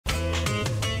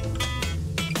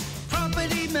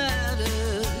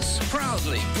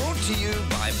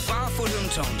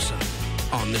Thompson.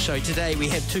 On the show today, we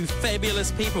have two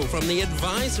fabulous people from the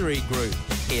Advisory Group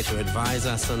here to advise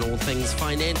us on all things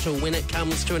financial when it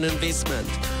comes to an investment.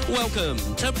 Welcome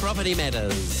to Property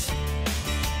Matters.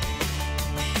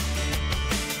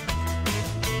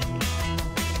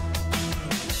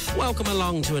 Welcome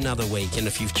along to another week, and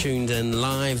if you've tuned in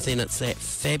live, then it's that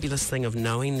fabulous thing of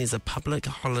knowing there's a public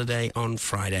holiday on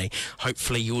Friday.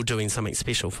 Hopefully you're doing something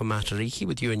special for Matariki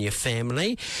with you and your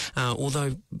family,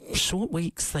 although short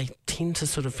weeks, they tend to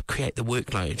sort of create the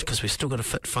workload because we've still got to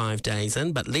fit 5 days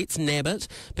in, but let's nab it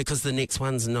because the next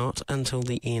one's not until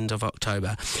the end of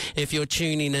October. If you're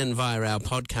tuning in via our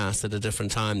podcast at a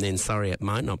different time, then sorry, it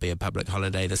might not be a public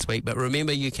holiday this week, but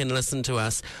remember you can listen to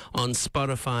us on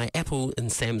Spotify, Apple and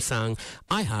Samsung,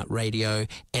 iHeartRadio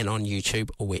and on YouTube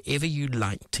or wherever you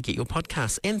like to get your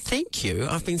podcasts. And thank you.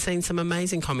 I've been seeing some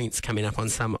amazing comments coming up on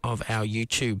some of our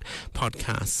YouTube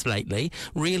podcasts lately.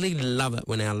 Really love it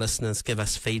when our listeners give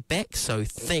us feedback, so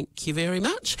thank you very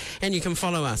much. And you can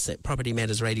follow us at Property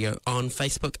Matters Radio on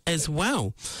Facebook as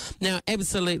well. Now,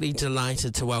 absolutely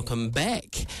delighted to welcome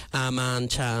back Arman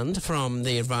Chand from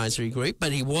the Advisory Group,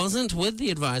 but he wasn't with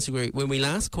the Advisory Group when we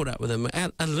last caught up with him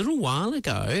a little while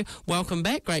ago. Welcome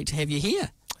back. Great to have you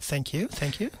here. Thank you.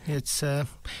 It's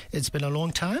been a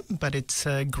long time, but it's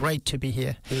great to be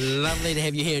here. Lovely to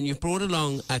have you here, and you've brought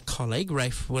along a colleague,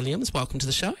 Rafe Williams. Welcome to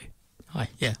the show. Hi,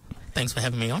 yeah. Thanks for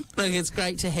having me on. Look, it's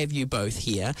great to have you both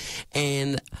here.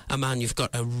 And Arman, you've got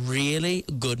a really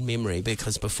good memory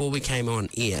because before we came on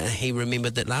air, he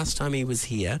remembered that last time he was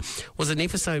here was an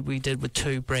episode we did with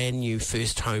two brand new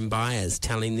first home buyers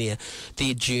telling their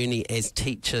journey as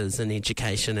teachers in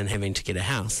education and having to get a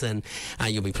house. And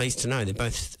you'll be pleased to know they're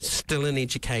both still in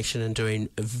education and doing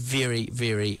very,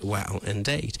 very well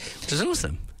indeed, which is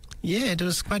awesome. Yeah, it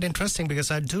was quite interesting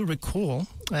because I do recall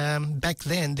back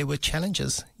then there were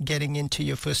challenges getting into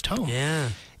your first home. Yeah.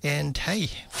 And hey,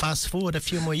 fast forward a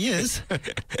few more years,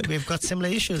 we've got similar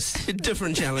issues.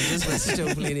 Different challenges, but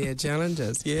still plenty of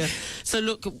challenges. Yeah. So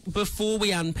look, before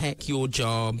we unpack your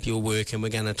job, your work, and we're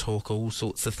going to talk all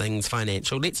sorts of things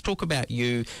financial, let's talk about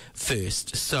you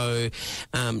first. So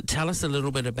tell us a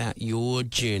little bit about your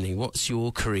journey. What's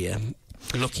your career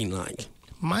looking like?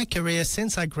 My career,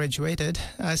 since I graduated,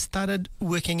 I started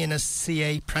working in a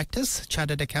CA practice,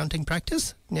 chartered accounting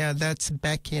practice. Yeah, that's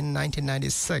back in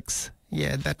 1996.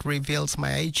 Yeah, that reveals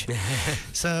my age.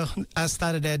 So I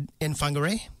started in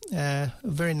Whangarei, a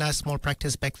very nice small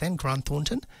practice back then, Grant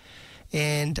Thornton.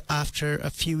 And after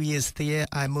a few years there,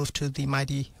 I moved to the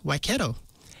mighty Waikato.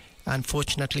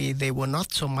 Unfortunately, they were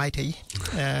not so mighty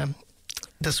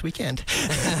this weekend.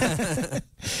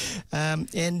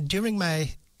 And during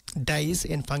my days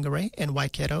in Whangarei and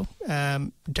Waikato,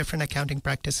 different accounting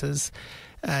practices,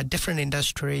 different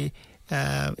industry.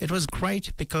 It was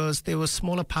great because there were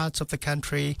smaller parts of the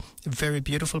country, very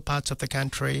beautiful parts of the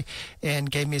country, and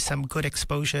gave me some good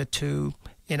exposure to,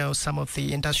 some of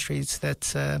the industries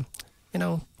that's,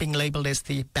 being labeled as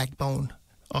the backbone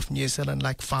of New Zealand,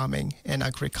 like farming and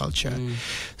agriculture.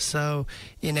 So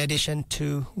in addition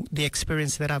to the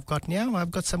experience that I've got now,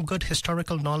 I've got some good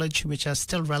historical knowledge which are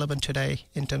still relevant today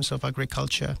in terms of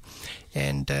agriculture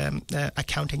and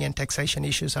accounting and taxation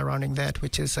issues surrounding that,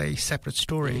 which is a separate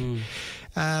story.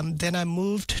 Then I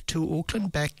moved to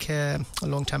Auckland back a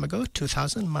long time ago,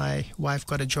 2000. My wife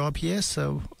got a job here,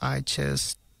 so I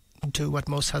just do what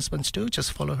most husbands do,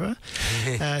 just follow her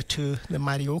to the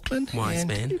mighty Auckland. Wise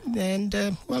man. And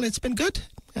well, it's been good.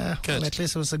 Well, at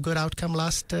least it was a good outcome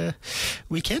last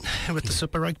weekend with the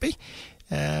Super Rugby,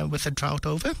 with the drought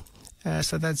over.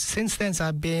 So that since then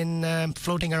I've been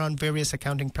floating around various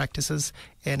accounting practices,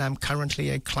 and I'm currently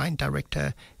a client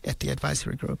director at the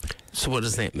Advisory Group. So what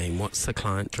does that mean? What's the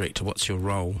client director? What's your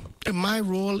role? My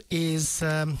role is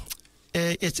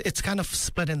it's kind of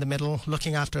split in the middle,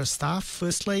 looking after staff.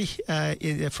 Firstly,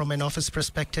 from an office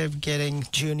perspective, getting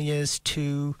juniors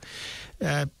to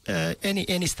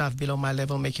any staff below my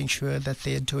level, making sure that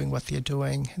they're doing what they're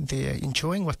doing, they're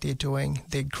enjoying what they're doing,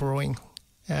 they're growing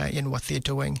in what they're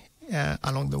doing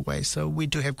along the way. So we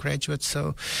do have graduates,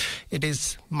 so it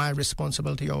is my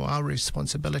responsibility or our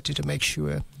responsibility to make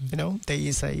sure, there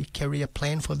is a career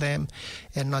plan for them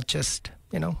and not just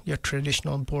your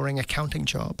traditional boring accounting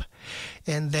job.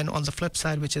 And then on the flip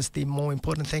side, which is the more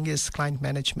important thing, is client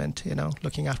management,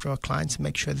 looking after our clients,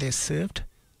 make sure they're served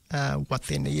what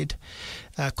they need,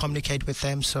 communicate with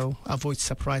them, so avoid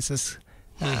surprises,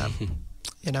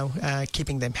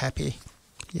 keeping them happy.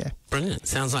 Yeah. Brilliant.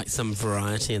 Sounds like some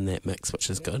variety in that mix, which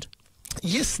is good.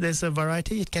 Yes, there's a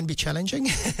variety. It can be challenging.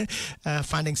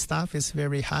 Finding staff is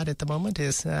very hard at the moment,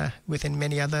 within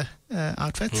many other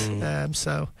outfits.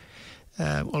 So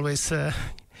always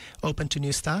open to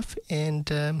new stuff, and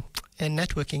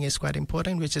networking is quite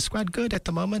important, which is quite good at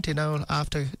the moment.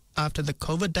 After the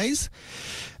COVID days,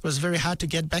 it was very hard to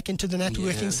get back into the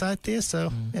networking side there.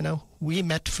 So we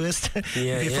met first before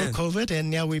COVID, and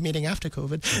now we're meeting after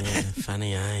COVID. Yeah,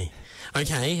 funny, eh?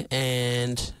 Okay,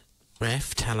 and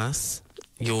Raf, tell us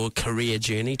your career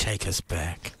journey. Take us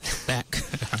back.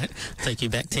 Right. Take you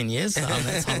back 10 years.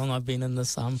 That's how long I've been in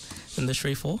this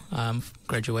industry for.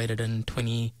 Graduated in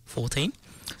 2014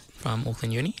 from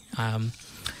Auckland Uni.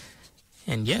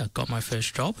 And got my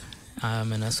first job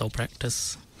in a sole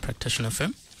practitioner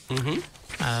firm,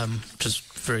 which is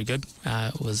very good.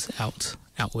 It was out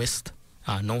west,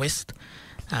 northwest,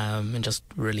 and just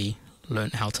really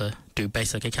learned how to do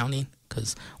basic accounting,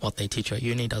 because what they teach you at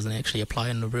uni doesn't actually apply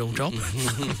in the real job.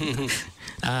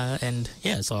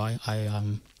 So I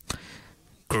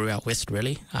grew out west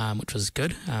really, which was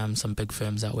good. Some big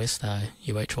firms out west,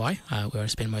 UHY, where I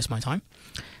spend most of my time,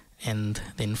 and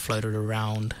then floated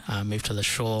around, moved to the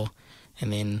shore,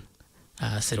 and then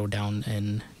settled down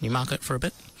in Newmarket for a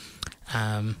bit,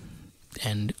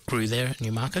 and grew there at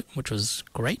Newmarket, which was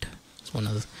great. It's one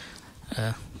of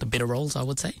the better roles, I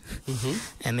would say.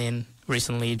 And then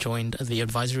recently joined the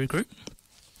advisory group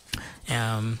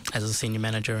as a senior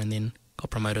manager, and then got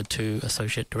promoted to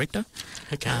associate director,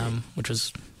 which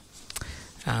was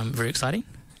very exciting.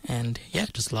 And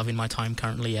just loving my time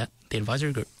currently at the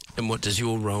advisory group. And what does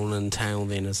your role entail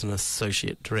then as an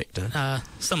associate director?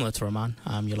 Similar to Roman,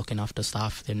 you're looking after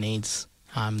staff, their needs,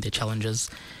 their challenges,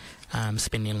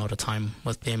 spending a lot of time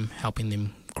with them, helping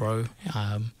them grow.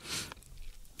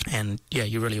 And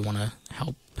you really want to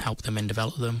help them and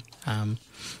develop them,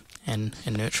 and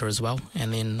nurture as well.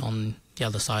 And then on the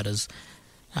other side is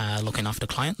looking after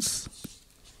clients,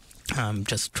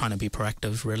 just trying to be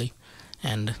proactive really,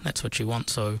 and that's what you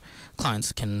want. So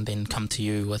clients can then come to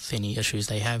you with any issues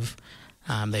they have.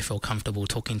 They feel comfortable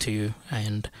talking to you,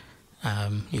 and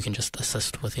you can just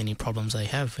assist with any problems they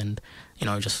have. And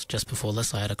just before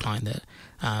this, I had a client that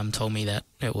told me that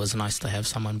it was nice to have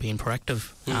someone being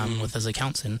proactive with his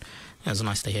accounts, and it was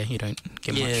nice to hear. You don't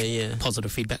get much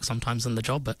positive feedback sometimes in the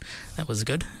job, but that was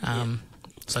good.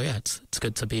 So it's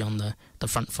good to be on the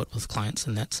front foot with clients,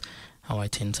 and that's how I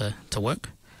tend to work.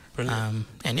 And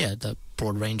the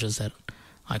broad ranges that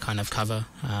I kind of cover.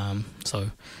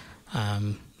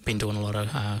 Been doing a lot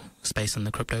of space in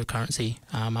the cryptocurrency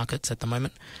markets at the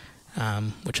moment,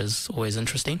 which is always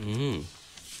interesting.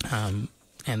 And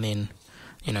then,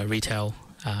 retail,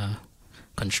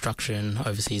 construction,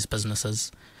 overseas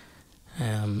businesses,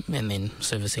 and then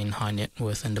servicing high net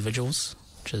worth individuals,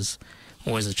 which is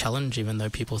always a challenge, even though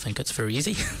people think it's very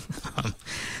easy.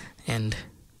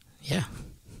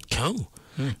 Cool.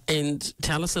 And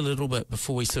tell us a little bit,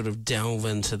 before we sort of delve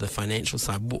into the financial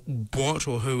side, what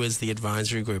or who is the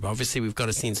advisory group? Obviously, we've got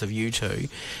a sense of you two,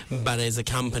 but as a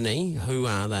company, who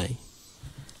are they?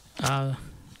 So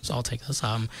I'll take this.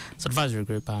 It's advisory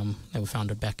group. They were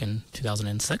founded back in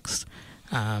 2006.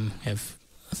 We have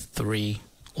 3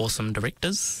 awesome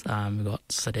directors. We've got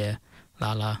Sadair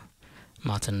Lala,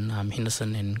 Martin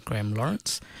Henderson, and Graham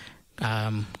Lawrence.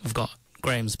 We've got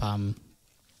Graham's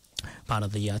part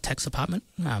of the tax department,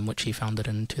 which he founded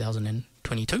in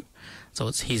 2022. So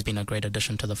he's been a great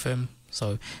addition to the firm.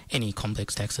 So any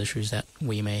complex tax issues that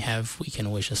we may have, we can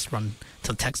always just run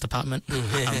to the tax department,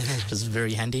 which is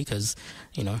very handy, because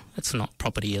it's not,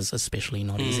 property is especially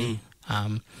not easy.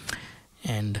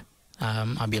 And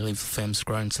I believe the firm's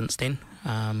grown since then.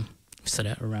 We sit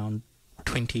at around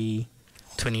 25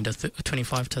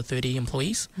 to 30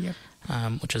 employees,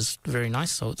 which is very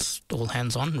nice. So it's all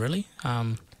hands on really.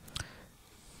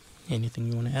 Anything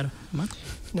you want to add, Mark?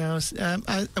 No,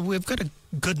 we've got a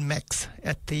good mix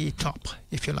at the top,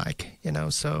 if you like.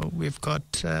 So we've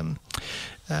got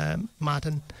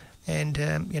Martin, and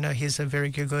he's a very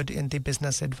good in the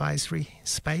business advisory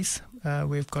space.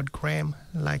 We've got Graham,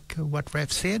 like what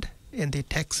Rev said, in the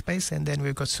tech space, and then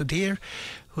we've got Sudhir,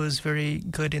 who's very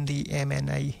good in the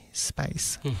M&A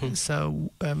space, so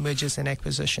mergers and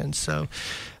acquisitions. So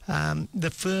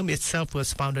the firm itself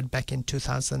was founded back in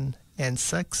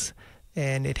 2006,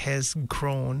 and it has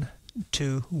grown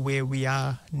to where we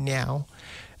are now.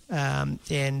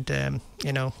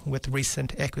 With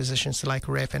recent acquisitions like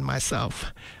Rev and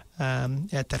myself,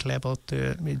 at that level,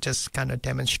 it just kind of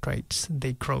demonstrates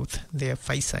the growth they're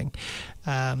facing.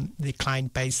 The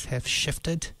client base have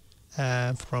shifted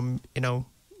from your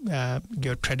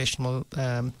traditional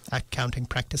accounting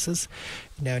practices.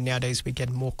 Nowadays we get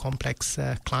more complex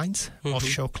clients,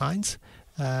 offshore clients,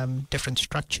 different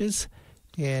structures,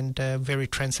 and very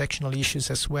transactional issues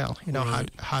as well. You know, Right.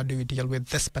 how do you deal with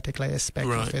this particular aspect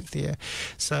of Right. it there?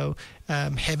 So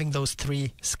having those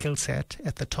three skill set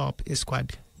at the top is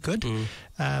quite good.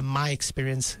 My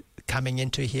experience coming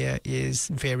into here is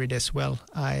varied as well.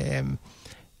 I am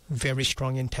very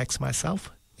strong in tax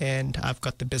myself, and I've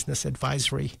got the business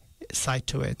advisory side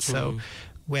to it. So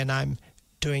when I'm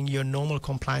doing your normal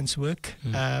compliance work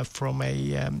from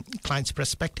a client's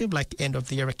perspective, like end of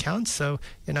the year accounts, so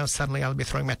you know, suddenly I'll be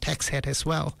throwing my tax hat as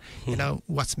well. You know,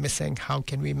 what's missing? How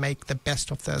can we make the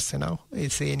best of this? You know,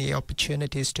 is there any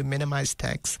opportunities to minimize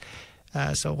tax?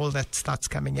 So all that starts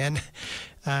coming in.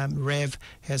 Rev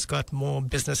has got more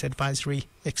business advisory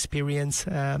experience,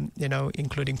 you know,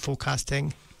 including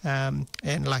forecasting.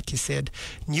 And like you said,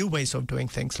 new ways of doing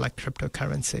things like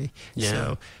cryptocurrency. Yeah.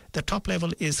 So the top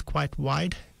level is quite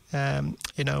wide.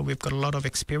 You know, we've got a lot of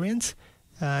experience.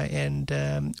 And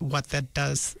what that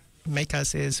does make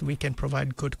us is we can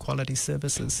provide good quality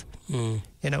services, you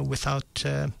know, without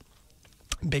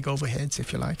big overheads,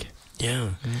 if you like. Yeah.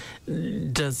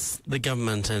 Does the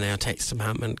government and our tax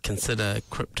department consider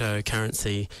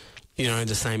cryptocurrency, you know,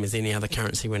 the same as any other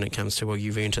currency when it comes to, well,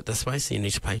 you've earned it this way, so you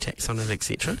need to pay tax on it,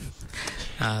 etc.?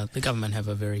 The government have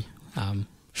a very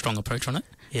strong approach on it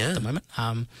at the moment.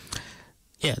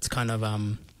 Yeah, it's kind of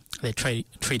they're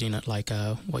treating it like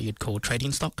what you'd call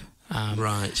trading stock.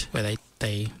 Right. Where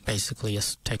they basically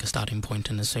just take a starting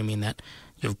point and assuming that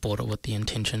you've bought it with the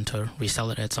intention to resell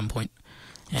it at some point.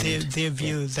 And Their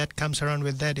view that comes around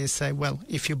with that is say, well,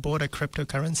 if you bought a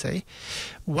cryptocurrency,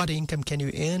 what income can you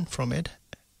earn from it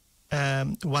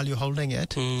while you're holding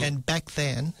it? And back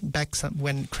then,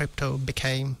 when crypto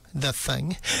became the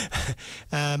thing,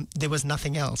 there was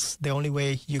nothing else. The only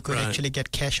way you could actually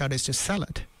get cash out is to sell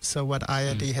it. So what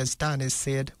IRD has done is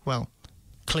said, well,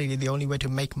 clearly the only way to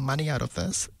make money out of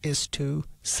this is to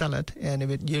sell it,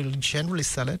 and you'll generally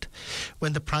sell it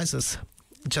when the prices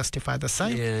justify the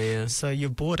sale. Yeah. So you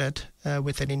bought it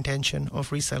with an intention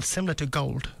of resale, similar to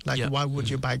gold. Like, why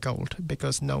would you buy gold?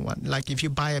 Because no one, like if you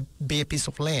buy a bare piece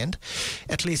of land,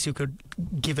 at least you could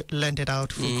lend it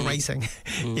out for grazing,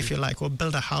 if you like, or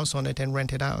build a house on it and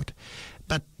rent it out.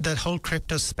 But the whole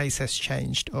crypto space has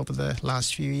changed over the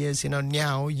last few years. You know,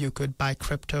 now you could buy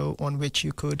crypto on which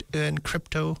you could earn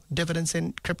crypto dividends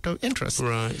and crypto interest.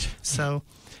 Right. So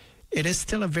it is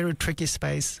still a very tricky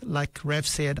space. Like Rev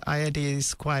said, IRD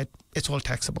is it's all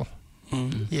taxable.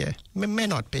 Yeah, may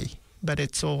not be, but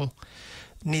it's all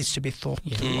needs to be thought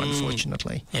through,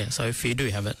 unfortunately. Yeah, so if you do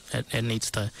have it, it need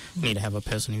to have a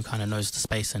person who kind of knows the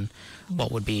space and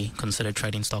what would be considered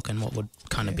trading stock and what would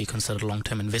kind of be considered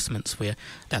long-term investments, where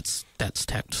that's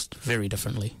taxed very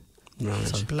differently. Right.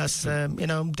 So, Plus, you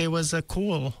know, there was a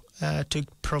call to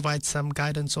provide some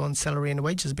guidance on salary and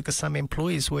wages because some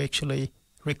employees were actually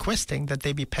requesting that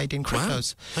they be paid in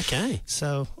cryptos. Wow. Okay.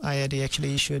 So IRD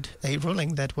actually issued a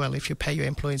ruling that, well, if you pay your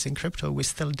employees in crypto, we're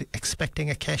still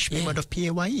expecting a cash payment of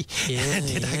PAYE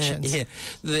deductions. Yeah.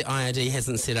 The IRD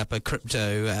hasn't set up a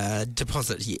crypto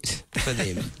deposit yet for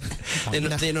them.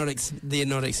 They're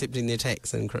not accepting their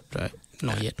tax in crypto.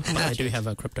 Not yet, but I do have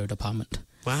a crypto department.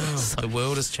 Wow, the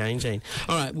world is changing.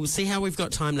 All right, we'll see how we've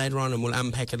got time later on and we'll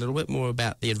unpack a little bit more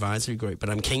about the advisory group,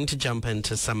 but I'm keen to jump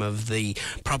into some of the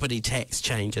property tax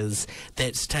changes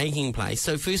that's taking place.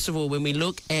 So first of all, when we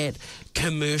look at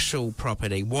commercial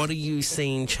property, what are you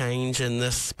seeing change in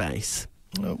this space?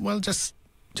 Well, just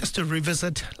to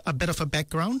revisit a bit of a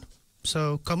background.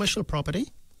 So commercial property,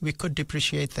 we could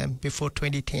depreciate them before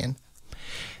 2010.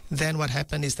 Then what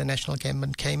happened is the national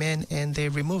government came in and they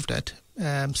removed it,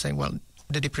 saying, well,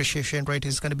 the depreciation rate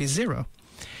is going to be zero.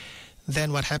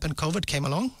 Then what happened? COVID came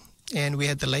along and we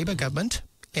had the Labour government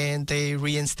and they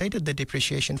reinstated the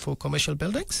depreciation for commercial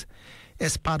buildings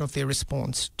as part of their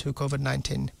response to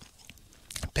COVID-19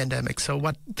 pandemic. So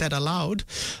what that allowed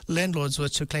landlords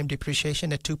was to claim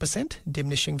depreciation at 2%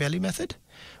 diminishing value method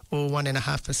or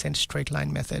 1.5% straight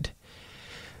line method.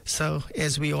 So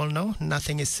as we all know,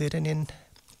 nothing is certain in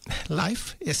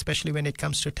life, especially when it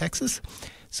comes to taxes.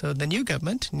 So the new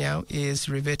government now is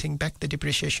reverting back the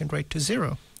depreciation rate to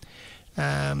zero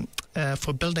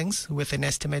for buildings with an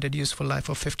estimated useful life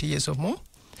of 50 years or more,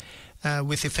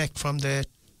 with effect from the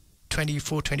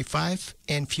 24-25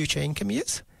 and future income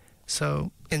years.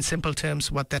 So in simple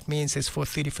terms, what that means is for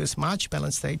 31st March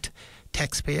balance date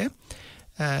taxpayer,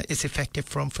 it's effective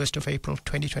from 1st of April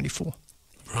 2024.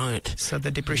 Right. So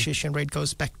the depreciation rate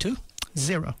goes back to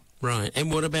zero. Right.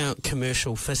 And what about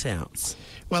commercial fit-outs?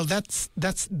 Well, that's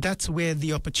where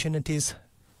the opportunities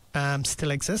still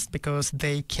exist because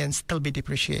they can still be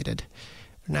depreciated.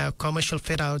 Now, commercial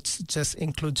fit-outs just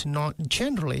includes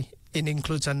it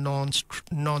includes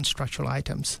non-structural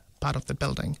items, part of the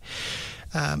building.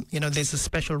 There's a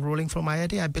special ruling from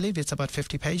IRD. I believe it's about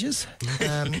 50 pages.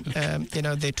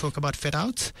 They talk about fit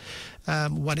outs,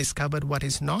 what is covered, what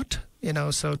is not.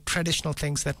 So traditional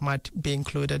things that might be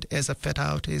included as a fit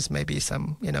out is maybe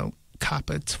some,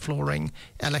 carpets, flooring,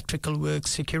 electrical work,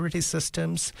 security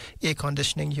systems, air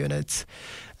conditioning units,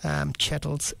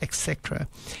 chattels, etc.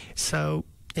 So,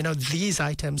 these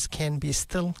items can be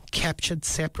still captured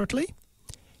separately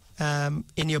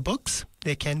in your books.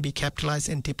 They can be capitalized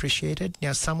and depreciated.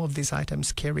 Now, some of these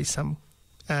items carry some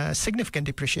significant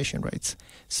depreciation rates.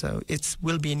 So it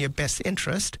will be in your best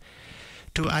interest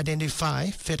to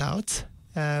identify fit outs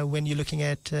when you're looking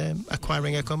at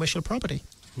acquiring a commercial property.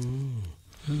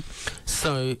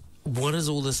 So what does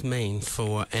all this mean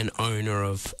for an owner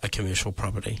of a commercial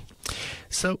property?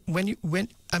 So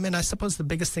I suppose the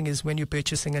biggest thing is when you're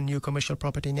purchasing a new commercial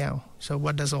property now. So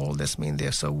what does all this mean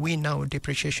there? So we know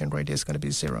depreciation rate is going to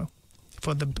be 0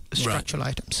 for the structural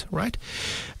items, right?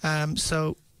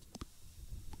 So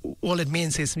all it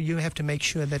means is you have to make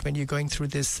sure that when you're going through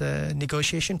this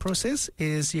negotiation process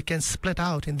is you can split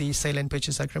out in the sale and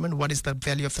purchase agreement what is the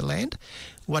value of the land,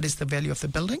 what is the value of the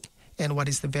building, and what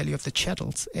is the value of the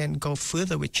chattels, and go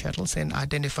further with chattels and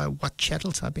identify what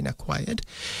chattels have been acquired,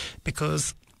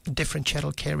 because different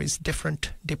chattel carries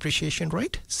different depreciation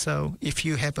rate. So if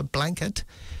you have a blanket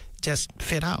just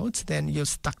fit out, then you're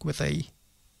stuck with a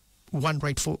one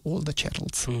rate for all the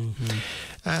chattels.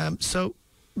 So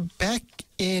back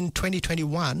in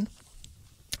 2021,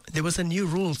 there was a new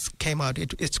rules came out.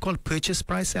 It's called purchase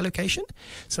price allocation.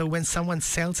 So when someone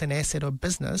sells an asset or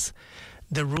business,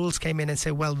 the rules came in and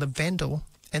said, well, the vendor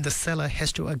and the seller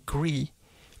has to agree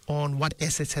on what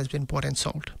assets has been bought and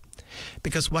sold.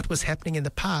 Because what was happening in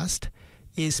the past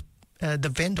is the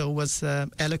vendor was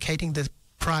allocating the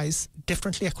price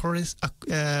differently across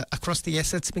the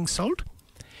assets being sold,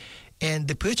 and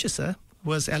the purchaser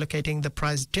was allocating the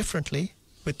price differently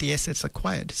with the assets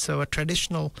acquired. So a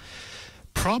traditional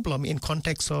problem in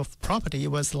context of property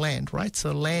was land, right?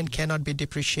 So land cannot be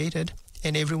depreciated,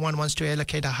 and everyone wants to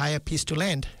allocate a higher piece to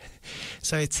land.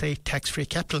 So it's a tax-free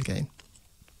capital gain.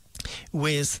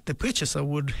 Whereas the purchaser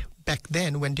would, back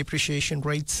then when depreciation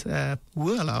rates were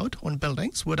allowed on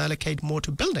buildings, would allocate more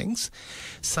to buildings,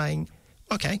 saying,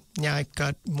 okay, now I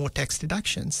got more tax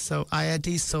deductions. So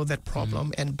IRD saw that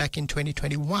problem, and back in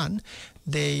 2021,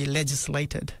 they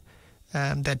legislated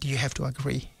that you have to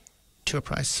agree to a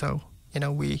price. So,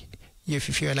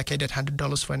 if you allocated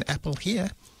 $100 for an apple here,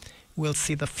 we'll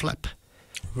see the flip.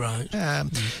 Right.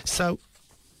 So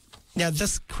now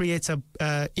this creates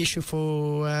a issue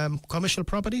for commercial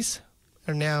properties.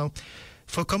 And now,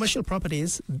 for commercial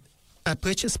properties, a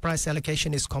purchase price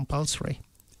allocation is compulsory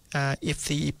if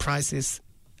the price is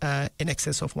in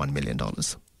excess of $1 million.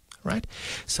 Right?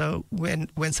 So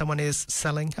when someone is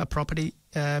selling a property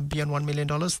beyond $1 million,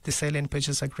 the sale and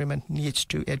purchase agreement needs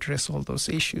to address all those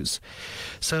issues.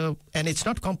 So, and it's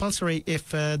not compulsory if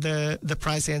the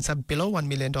price ends up below $1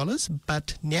 million,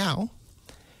 but now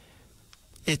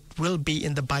it will be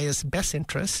in the buyer's best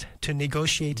interest to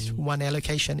negotiate one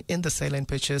allocation in the sale and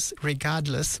purchase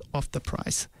regardless of the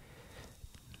price.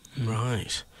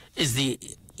 Right. Is there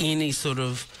any sort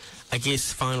of, I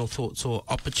guess, final thoughts or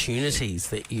opportunities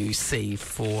that you see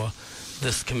for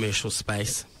this commercial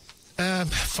space?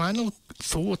 Final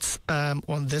thoughts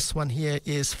on this one here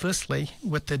is, firstly,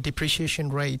 with the depreciation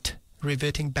rate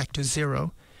reverting back to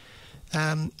 0,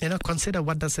 consider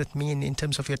what does it mean in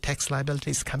terms of your tax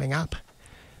liabilities coming up.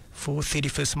 For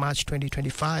 31st March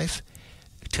 2025,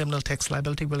 terminal tax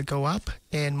liability will go up,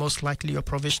 and most likely your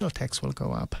provisional tax will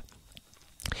go up.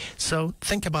 So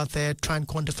think about that, try and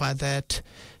quantify that,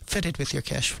 fit it with your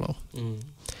cash flow.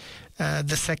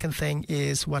 The second thing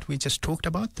is what we just talked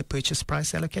about, the purchase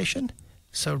price allocation.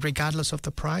 So regardless of the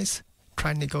price,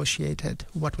 try and negotiate it.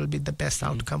 What will be the best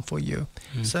outcome for you?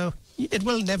 So it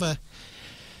will never,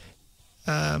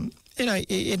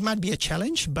 it might be a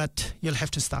challenge, but you'll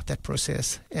have to start that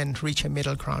process and reach a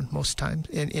middle ground most times.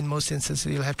 In most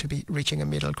instances, you'll have to be reaching a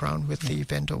middle ground with the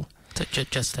vendor.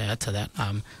 Just to add to that,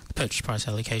 the purchase price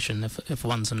allocation, if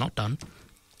ones are not done,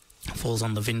 falls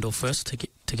on the vendor first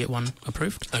to get one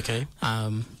approved. Okay.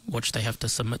 Which they have to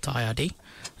submit to IRD.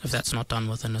 If that's not done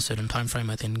within a certain time frame,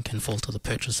 it then can fall to the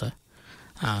purchaser,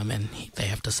 and they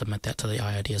have to submit that to the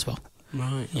IRD as well.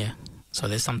 Right. Yeah. So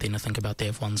there's something to think about there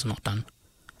if one's not done.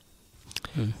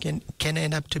 Can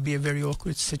end up to be a very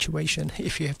awkward situation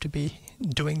if you have to be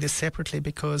doing this separately,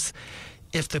 because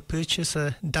if the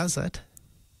purchaser does it,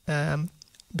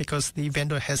 because the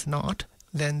vendor has not,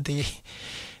 then the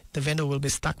vendor will be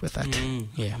stuck with that.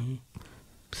 Yeah.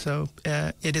 So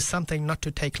it is something not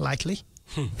to take lightly.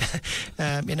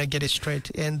 Get it straight.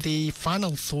 And the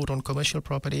final thought on commercial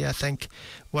property, I think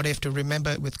what you have to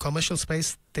remember with commercial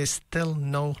space, there's still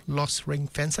no loss ring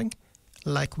fencing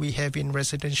like we have in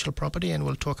residential property, and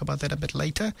we'll talk about that a bit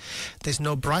later. There's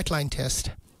no bright line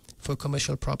test for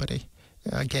commercial property.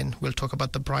 Again, we'll talk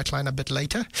about the bright line a bit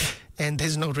later. And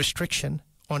there's no restriction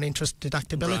on interest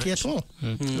deductibility at all.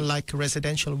 Like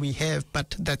residential we have,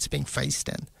 but that's being phased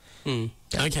in.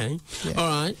 Yeah. Okay. Yeah. All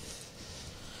right.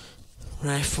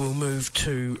 Raf, we'll move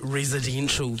to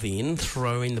residential then,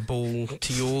 throwing the ball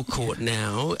to your court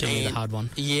now. Give me the hard one.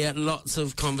 Yeah, lots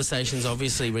of conversations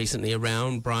obviously recently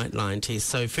around bright line tests.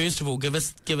 So first of all, give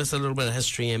us a little bit of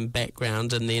history and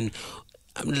background, and then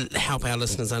help our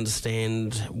listeners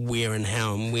understand where and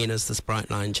how and when is this bright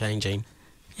line changing.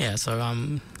 Yeah,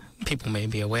 so people may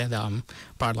be aware that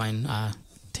bright line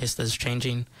test is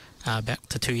changing back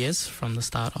to 2 years from the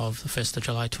start of the 1st of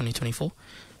July 2024.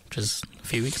 Which is a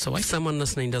few weeks away. Someone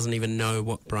listening doesn't even know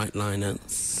what bright line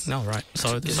is. No, right.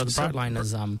 So the bright line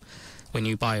is when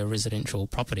you buy a residential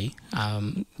property,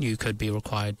 you could be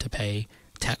required to pay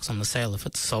tax on the sale if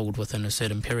it's sold within a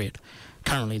certain period.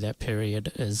 Currently, that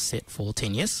period is set for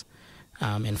 10 years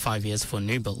and 5 years for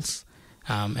new builds.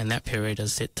 And that period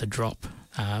is set to drop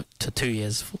to 2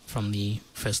 years from the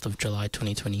 1st of July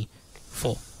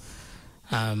 2024.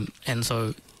 And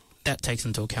so that takes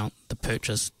into account the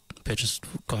purchase,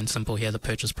 going simple here, the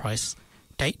purchase price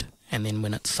date, and then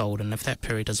when it's sold. And if that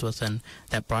period is within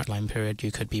that bright line period,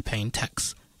 you could be paying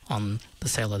tax on the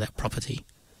sale of that property.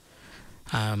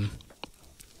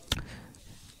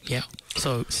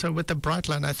 So with the bright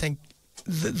line, I think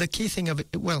the key thing of it,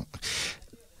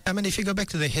 if you go back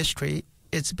to the history,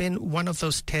 it's been one of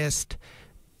those tests.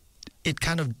 It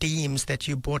kind of deems that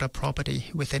you bought a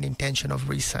property with an intention of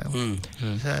resale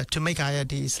to make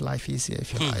IRD's life easier,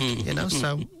 if you like.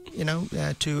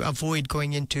 To avoid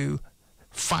going into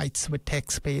fights with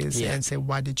taxpayers and say,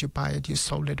 why did you buy it? You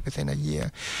sold it within a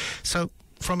year. So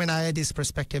from an IRD's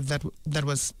perspective, that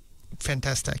was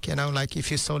fantastic. Like if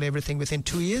you sold everything within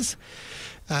 2 years,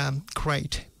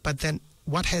 great. But then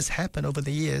what has happened over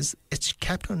the years, it's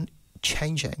kept on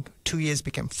changing. 2 years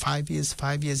became 5 years,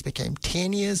 5 years became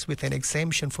 10 years with an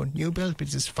exemption for new build,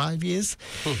 which is 5 years.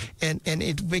 And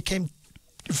it became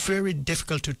very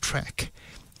difficult to track,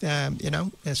 and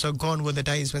so gone were the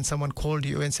days when someone called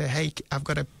you and said, hey, I've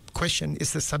got a question,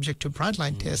 is this subject to bright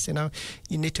line test?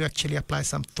 You need to actually apply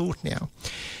some thought now.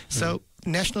 So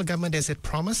national government, as it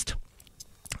promised,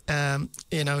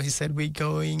 he said, we're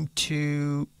going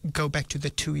to go back to the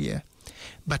 2 year,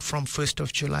 but from 1st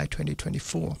of July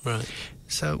 2024. Right.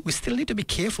 So we still need to be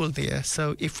careful there.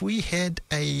 So if we had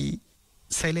a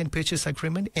sale and purchase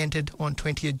agreement entered on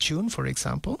 20th June, for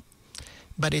example,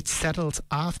 but it settles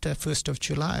after 1st of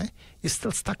July, you're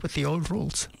still stuck with the old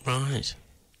rules. Right.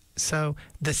 So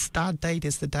the start date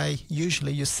is the day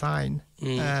usually you sign,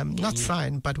 not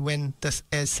sign, but when the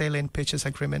sale and purchase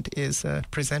agreement is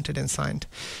presented and signed,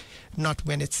 not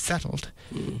when it's settled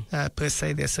per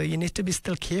se there. So you need to be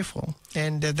still careful.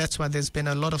 And that's why there's been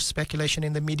a lot of speculation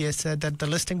in the media said that the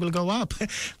listing will go up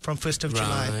from 1st of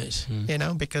July,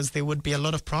 because there would be a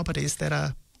lot of properties that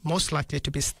are most likely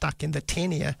to be stuck in the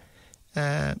 10-year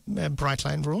bright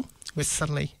line rule, which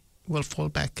suddenly will fall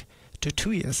back to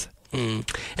 2 years.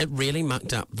 It really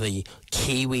mucked up the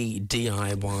Kiwi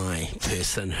DIY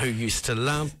person who used to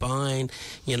love buying,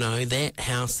 that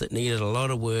house that needed a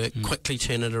lot of work, quickly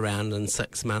turn it around in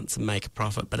 6 months and make a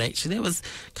profit. But actually that was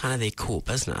kind of their core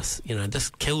business. This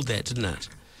killed that, didn't it?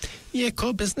 Yeah,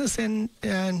 core business, and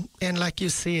like you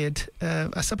said,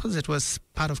 I suppose it was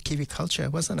part of Kiwi culture,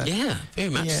 wasn't it? Yeah, very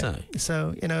much so.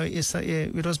 So,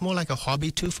 it was more like a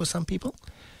hobby too for some people.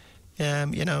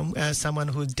 Someone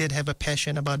who did have a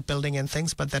passion about building and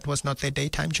things, but that was not their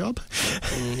daytime job.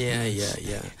 Yeah.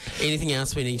 Anything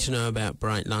else we need to know about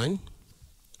Brightline?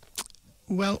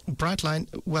 Well, Brightline,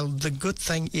 the good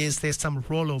thing is there's some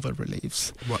rollover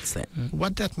reliefs. What's that?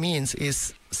 What that means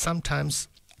is sometimes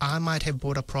I might have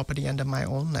bought a property under my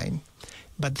own name,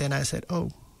 but then I said,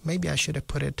 maybe I should have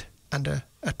put it under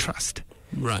a trust.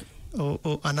 Right. Or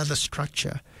another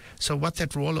structure. So what that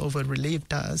rollover relief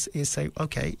does is say,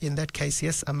 okay, in that case,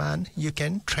 yes, Aman, you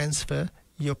can transfer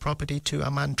your property to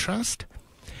Aman Trust.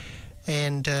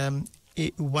 And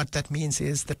what that means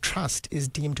is the trust is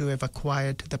deemed to have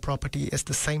acquired the property as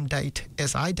the same date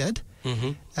as I did,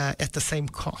 at the same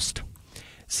cost.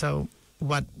 So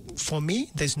for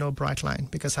me, there's no bright line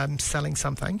because I'm selling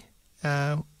something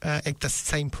at the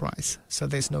same price. So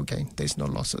there's no gain, there's no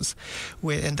losses.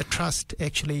 And the trust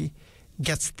actually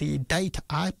gets the date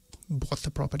I bought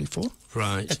the property for,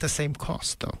 right, at the same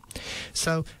cost though.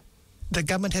 So the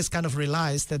government has kind of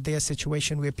realized that there's a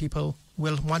situation where people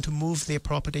will want to move their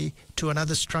property to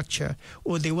another structure,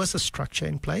 or there was a structure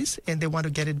in place and they want to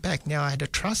get it back. Now, I had a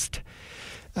trust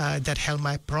that held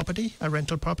my property, a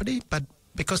rental property, but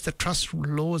because the trust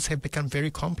laws have become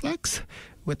very complex,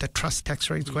 with the trust tax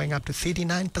rates going up to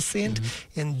 39%,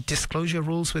 and disclosure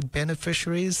rules with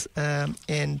beneficiaries,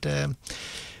 and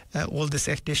all this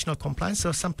additional compliance.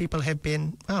 So some people have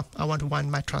been, I want to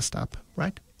wind my trust up,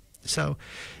 right? So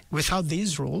without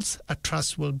these rules, a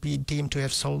trust will be deemed to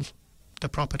have sold the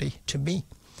property to me.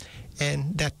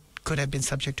 And that could have been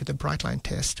subject to the bright line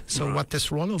test. So what this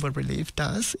rollover relief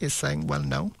does is saying, well,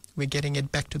 no, we're getting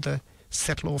it back to the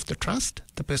settlor of the trust,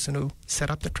 the person who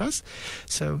set up the trust.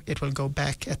 So it will go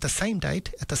back at the same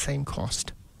date, at the same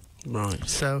cost. Right.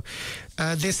 So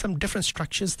there's some different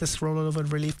structures this rollover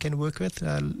relief can work with.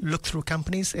 Look-through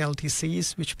companies,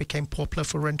 LTCs, which became popular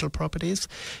for rental properties,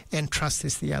 and trust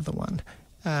is the other one.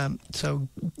 So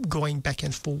going back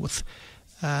and forth,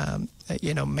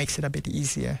 makes it a bit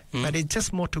easier. But it's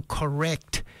just more to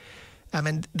correct. I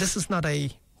mean, this is not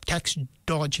a tax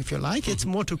dodge, if you like. It's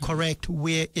more to correct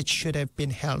where it should have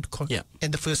been held in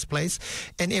the first place.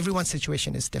 And everyone's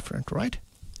situation is different, right?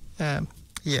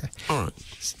 Yeah. All right.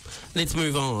 Let's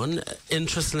move on.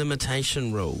 Interest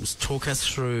limitation rules. Talk us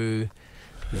through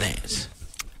that.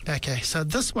 Okay, so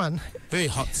this one... Very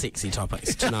hot, sexy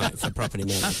topics tonight for property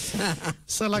managers.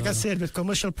 So like I said, with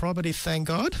commercial property, thank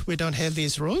God, we don't have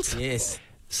these rules. Yes.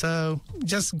 So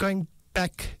just going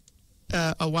back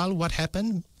a while, what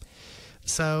happened?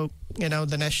 So,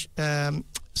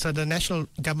 the national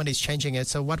government is changing it.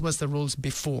 So what was the rules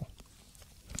before?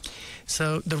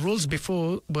 So the rules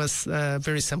before was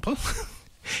very simple.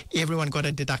 Everyone got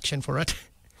a deduction for it.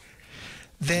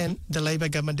 Then the Labour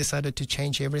government decided to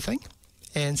change everything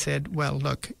and said, well,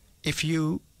 look, if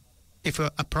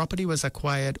a property was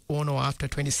acquired on or after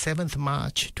 27th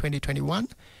March 2021,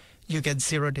 you get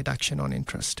zero deduction on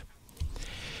interest.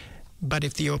 But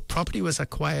if your property was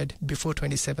acquired before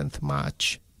 27th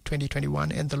March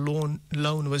 2021 and the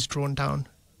loan was drawn down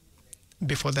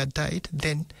before that date,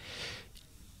 then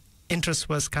interest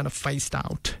was kind of phased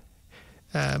out.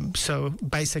 So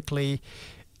basically,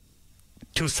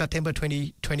 to September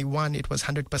 2021, it was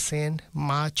 100%.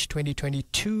 March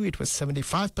 2022, it was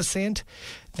 75%.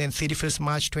 Then 31st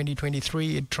March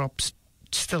 2023, it drops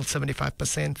still 75%.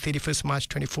 31st March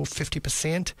 24,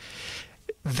 50%.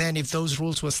 Then if those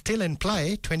rules were still in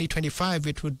play, 2025,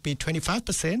 it would be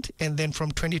 25%. And then from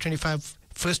 2025,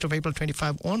 1st of April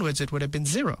 25 onwards, it would have been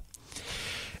zero.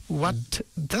 What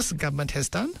this government has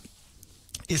done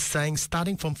is saying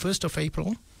starting from 1st of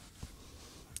April,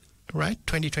 right,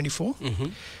 2024,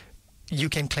 you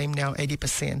can claim now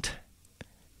 80%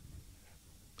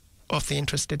 of the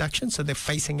interest deduction. So they're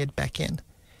phasing it back in.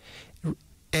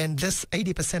 And this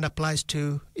 80% applies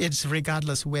to, it's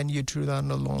regardless when you drew down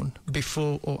the loan,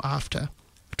 before or after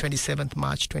 27th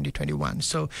March 2021.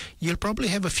 So you'll probably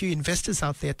have a few investors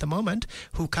out there at the moment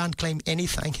who can't claim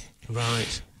anything.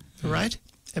 Right. Right?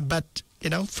 But,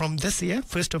 from this year,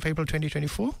 1st of April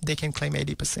 2024, they can claim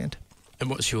 80%. And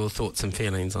what's your thoughts and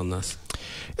feelings on this?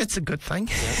 It's a good thing.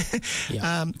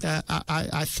 Yeah.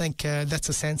 I think that's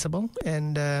a sensible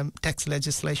and tax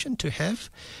legislation to have.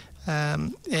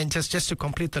 And just to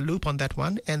complete the loop on that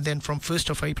one, and then from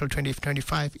 1st of April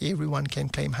 2025, everyone can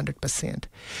claim 100%.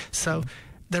 So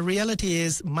the reality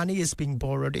is money is being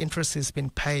borrowed, interest has been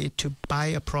paid to buy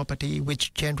a property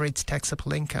which generates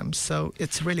taxable income. So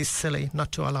it's really silly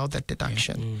not to allow that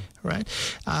deduction, right?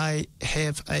 I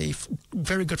have a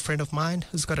very good friend of mine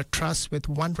who's got a trust with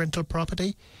one rental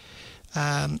property.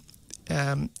 And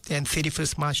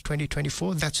 31st March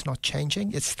 2024, that's not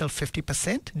changing. It's still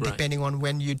 50%, depending on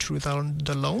when you drew down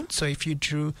the loan. So if you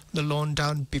drew the loan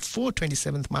down before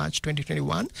 27th March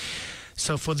 2021,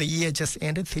 so for the year just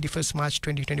ended, 31st March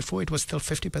 2024, it was still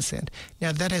 50%.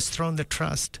 Now that has thrown the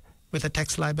trust with a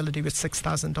tax liability with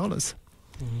 $6,000.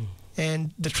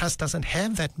 And the trust doesn't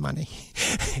have that money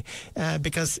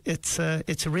because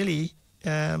it's really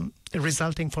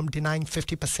resulting from denying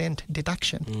 50%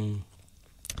 deduction.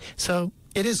 So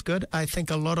it is good. I think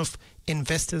a lot of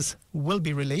investors will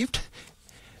be relieved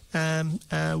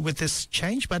with this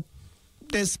change, but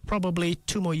there's probably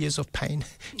 2 more years of pain,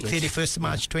 31st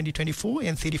March 2024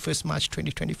 and 31st March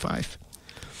 2025.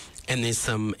 And there's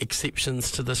some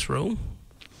exceptions to this rule?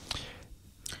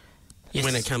 Yes.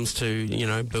 When it comes to,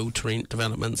 build to rent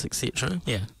developments, etc.?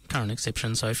 Yeah, current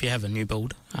exceptions. So if you have a new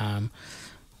build,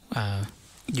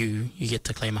 you get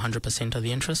to claim 100% of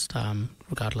the interest,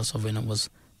 regardless of when it was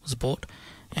bought.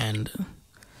 And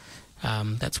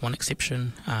that's one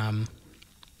exception.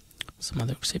 Some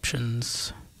other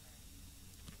exceptions...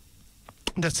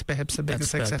 That's perhaps the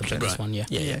biggest That's the exception. biggest one, yeah.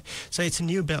 Yeah. So it's a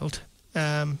new build.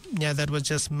 That was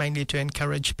just mainly to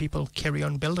encourage people carry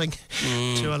on building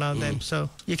to allow them. So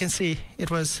you can see it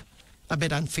was a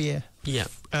bit unfair.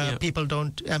 People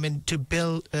don't, to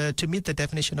build, to meet the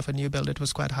definition of a new build, it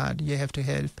was quite hard. You have to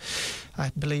have,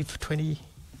 I believe, 20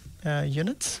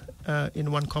 units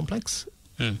in one complex.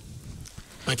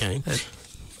 Okay.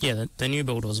 The new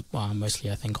build was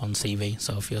mostly, I think, on CV.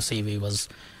 So if your CV was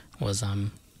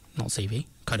not CV,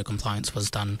 Code of Compliance was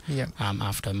done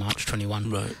after March 21,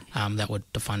 right. That would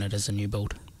define it as a new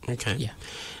build. Okay. Yeah.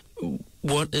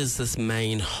 What is this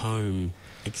main home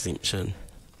exemption?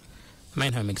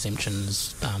 Main home exemption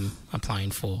is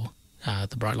applying for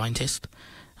the Bright Line test.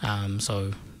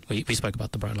 So we spoke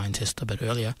about the Bright Line test a bit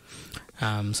earlier.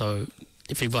 So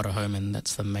if you've got a home and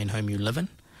that's the main home you live in,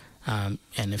 and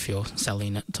if you're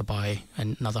selling it to buy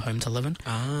another home to live in,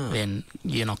 then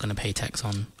you're not going to pay tax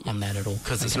on that at all.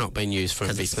 Because it's not being used for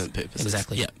investment purposes.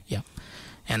 Exactly. Yeah.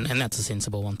 And that's a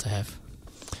sensible one to have.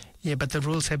 Yeah, but the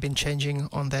rules have been changing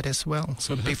on that as well.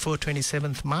 So before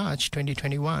 27th March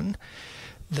 2021,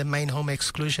 the main home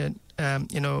exclusion,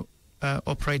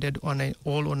 operated on an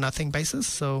all or nothing basis.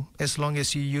 So as long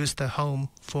as you use the home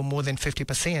for more than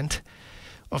 50%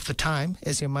 of the time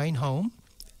as your main home,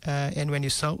 and when you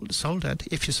sold it,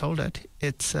 if you sold it,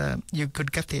 it's you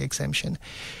could get the exemption.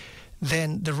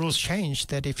 Then the rules changed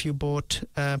that if you bought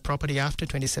property after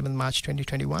 27 March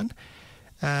 2021,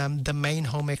 the main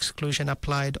home exclusion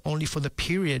applied only for the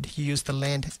period you used the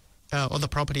land or the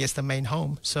property as the main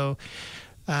home. So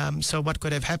what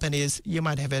could have happened is you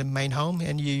might have a main home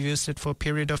and you used it for a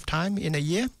period of time in a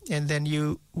year, and then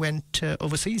you went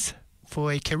overseas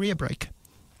for a career break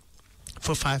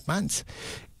for 5 months,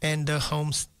 and the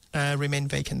homes remained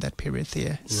vacant that period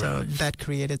there. Right. So that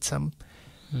created some,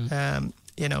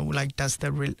 does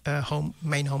the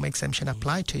main home exemption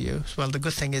apply to you? Well, the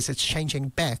good thing is it's changing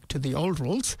back to the old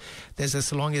rules. There's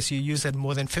as long as you use it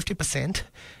more than 50%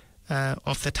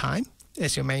 of the time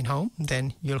as your main home,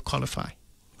 then you'll qualify.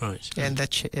 Right. And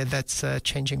that's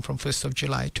changing from 1st of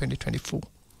July 2024.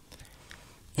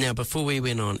 Now, before we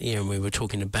went on air and we were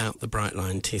talking about the Bright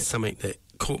Line test, something that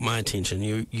caught my attention,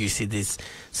 you said there's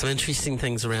some interesting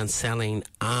things around selling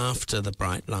after the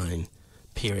Bright Line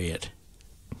period.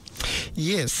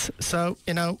 Yes. So,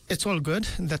 it's all good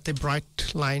that the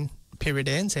Bright Line period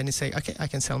ends and you say, okay, I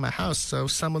can sell my house. So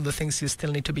some of the things you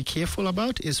still need to be careful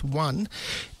about is, one,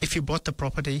 if you bought the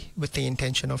property with the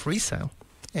intention of resale,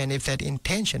 and if that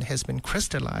intention has been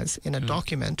crystallized in a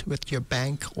document with your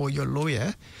bank or your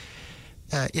lawyer,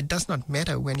 it does not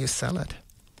matter when you sell it.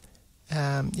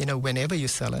 Whenever you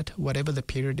sell it, whatever the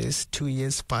period is, 2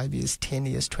 years, 5 years, 10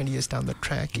 years, 20 years down the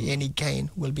track, any gain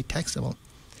will be taxable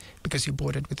because you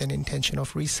bought it with an intention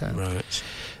of resale. Right.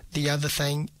 The other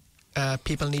thing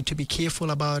people need to be careful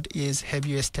about is, have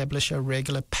you established a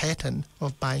regular pattern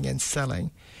of buying and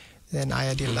selling? Then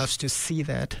IRD loves to see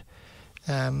that,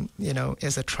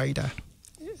 as a trader,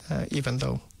 even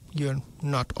though you're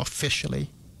not officially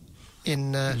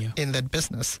in that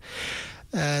business.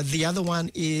 The other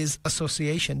one is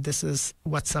association. This is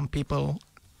what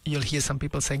you'll hear some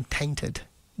people saying tainted.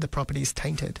 The property is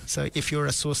tainted. So if you're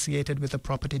associated with a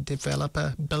property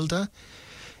developer, builder,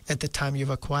 at the time you've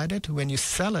acquired it, when you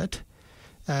sell it,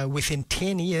 within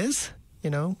 10 years,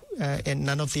 and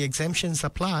none of the exemptions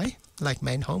apply, like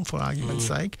main home for argument's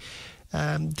sake,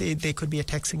 there could be a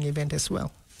taxing event as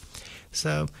well.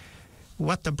 So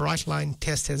what the Bright Line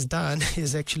test has done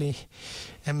is actually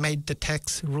made the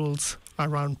tax rules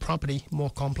around property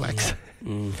more complex.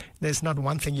 There's not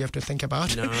one thing you have to think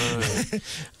about. No.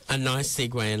 A nice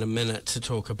segue in a minute to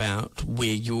talk about where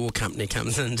your company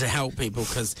comes in to help people,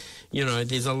 because,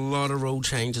 there's a lot of rule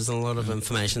changes and a lot of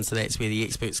information, so that's where the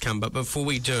experts come. But before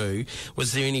we do,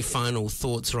 was there any final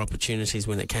thoughts or opportunities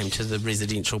when it came to the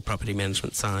residential property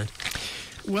management side?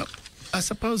 Well, I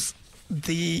suppose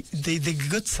the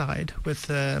good side with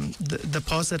the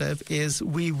positive is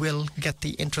we will get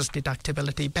the interest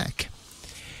deductibility back.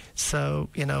 So,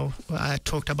 I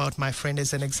talked about my friend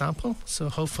as an example. So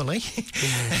hopefully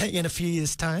in a few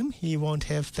years' time, he won't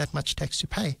have that much tax to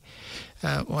pay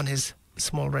on his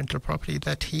small rental property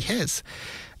that he has.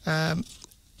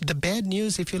 The bad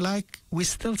news, if you like, we're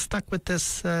still stuck with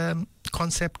this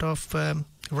concept of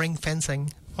ring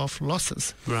fencing of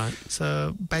losses. Right.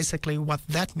 So basically what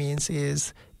that means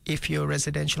is, if your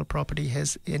residential property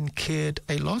has incurred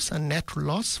a net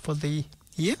loss for the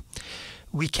year,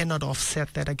 we cannot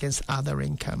offset that against other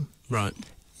income. Right.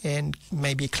 And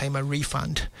maybe claim a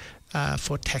refund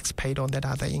for tax paid on that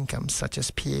other income, such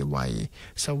as PAYE.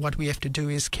 So what we have to do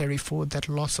is carry forward that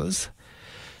losses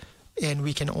and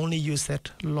we can only use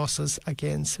that losses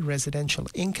against residential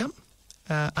income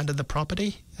under the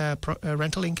property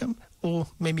rental income, or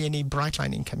maybe any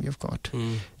Brightline income you've got.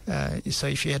 So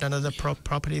if you had another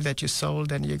property that you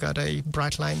sold and you got a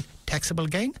Brightline taxable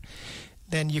gain,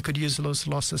 then you could use those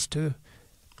losses to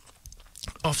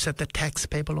offset the tax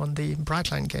payable on the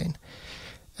Brightline gain.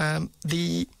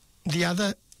 The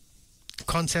other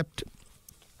concept,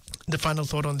 the final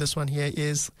thought on this one here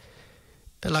is,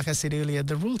 like I said earlier,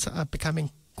 the rules are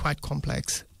becoming quite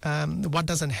complex. What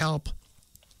doesn't help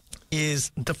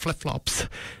is the flip-flops,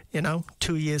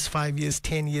 2 years, 5 years,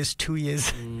 10 years, 2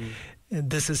 years.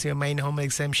 This is your main home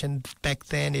exemption. Back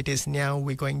then, it is now.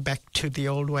 We're going back to the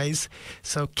old ways.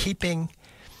 So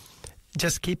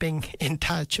just keeping in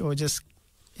touch, or just,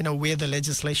 where the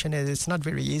legislation is, it's not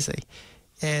very easy.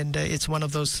 And it's one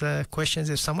of those questions.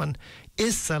 If someone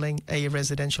is selling a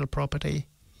residential property,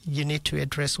 you need to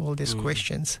address all these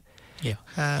questions. Yeah.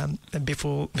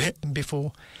 Before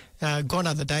gone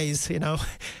are the days,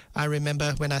 I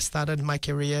remember when I started my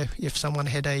career, if someone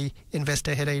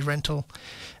investor had a rental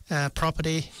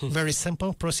property, very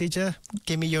simple procedure,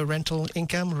 give me your rental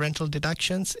income, rental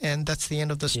deductions, and that's the end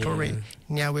of the story. Yeah.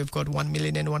 Now we've got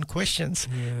 1,000,001 questions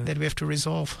that we have to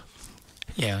resolve.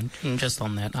 Yeah, and just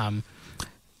on that,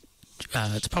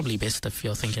 it's probably best if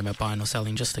you're thinking about buying or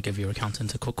selling, just to give your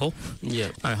accountant a quick call.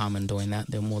 Yeah. No harm in doing that.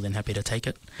 They're more than happy to take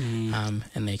it. And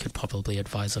they could probably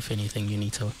advise if anything you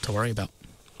need to worry about.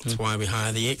 That's why we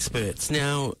hire the experts.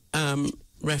 Now,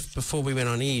 Raf, before we went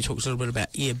on air, you talked a little bit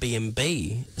about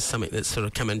Airbnb, something that's sort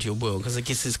of come into your world, because I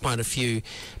guess there's quite a few,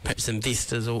 perhaps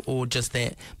investors or just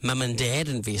that mum and dad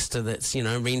investor that's,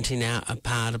 renting out a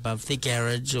part above their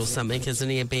garage or something as an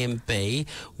Airbnb.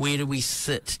 Where do we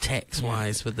sit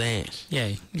tax-wise with that?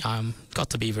 Yeah,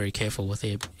 got to be very careful with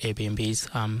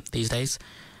Airbnbs these days.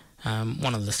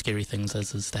 One of the scary things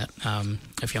is that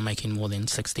if you're making more than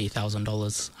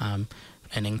 $60,000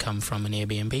 in income from an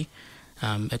Airbnb,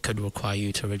 it could require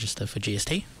you to register for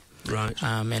GST. Right.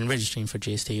 And registering for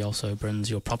GST also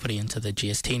brings your property into the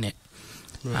GST net.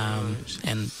 Right.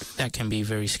 And that can be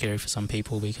very scary for some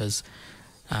people, because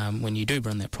when you do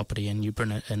bring that property and you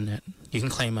bring it in, you can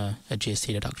claim a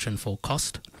GST deduction for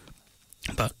cost.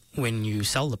 But when you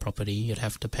sell the property, you'd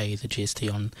have to pay the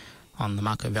GST on the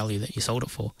market value that you sold it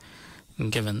for.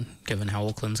 And given how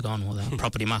Auckland's gone, or the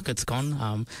property market's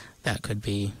gone, that could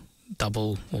be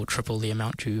double or triple the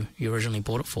amount you originally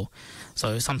bought it for.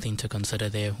 So something to consider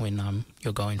there when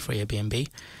you're going for Airbnb.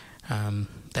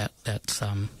 That's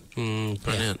brilliant.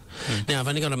 Yeah. Now, I've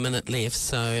only got a minute left,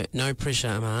 so no pressure,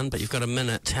 Aman, but you've got a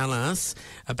minute. Tell us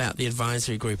about the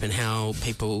advisory group and how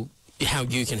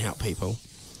you can help people.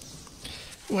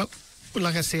 Well,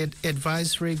 like I said,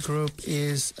 advisory group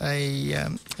is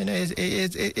it's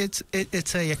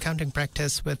a accounting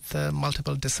practice with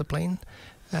multiple discipline.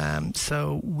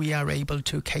 So we are able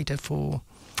to cater for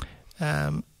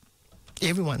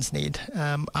everyone's need.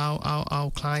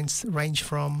 Our clients range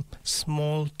from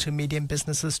small to medium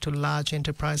businesses to large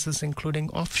enterprises, including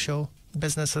offshore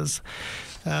businesses.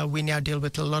 We now deal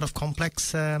with a lot of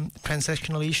complex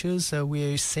transactional issues.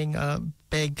 We're seeing a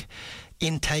big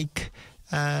intake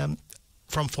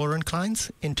from foreign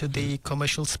clients into the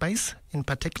commercial space in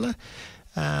particular.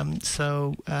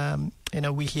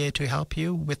 We're here to help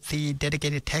you with the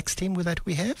dedicated tax team that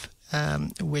we have,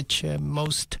 which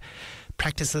most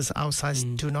practices our size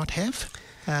do not have.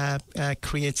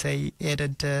 Creates a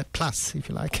added plus, if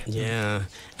you like. Yeah,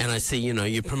 and I see,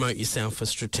 you promote yourself for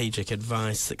strategic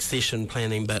advice, succession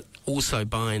planning, but also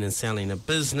buying and selling a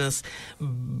business,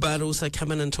 but also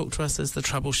come in and talk to us as the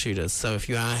troubleshooters. So if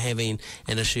you are having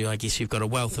an issue, I guess you've got a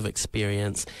wealth of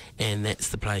experience, and that's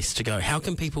the place to go. How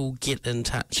can people get in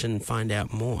touch and find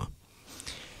out more?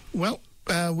 Well,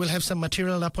 we'll have some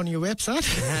material up on your website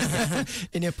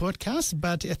in your podcast,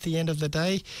 but at the end of the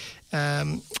day,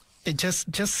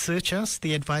 just search us,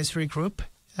 the advisory group.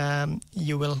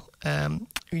 You will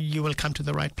come to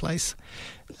the right place.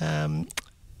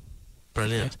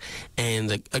 Brilliant.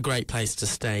 And a great place to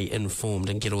stay informed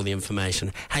and get all the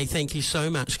information. Hey, thank you so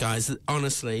much, guys.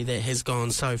 Honestly, that has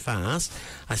gone so fast.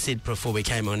 I said before we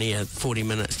came on air, 40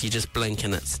 minutes, you just blink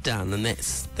and it's done, and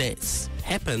that's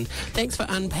happened. Thanks for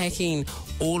unpacking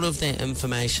all of that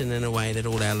information in a way that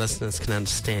all our listeners can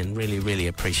understand. Really, really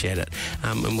appreciate it.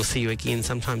 And we'll see you again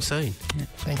sometime soon. Yeah,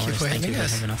 thank you for having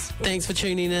us. Thanks for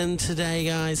tuning in today,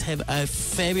 guys. Have a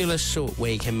fabulous short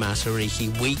week in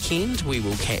Matariki weekend. We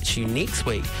will catch you next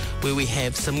week, where we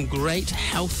have some great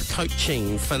health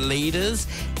coaching for leaders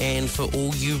and for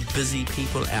all you busy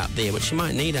people out there, which you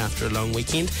might need after a long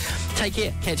weekend. Take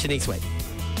care. Catch you next week.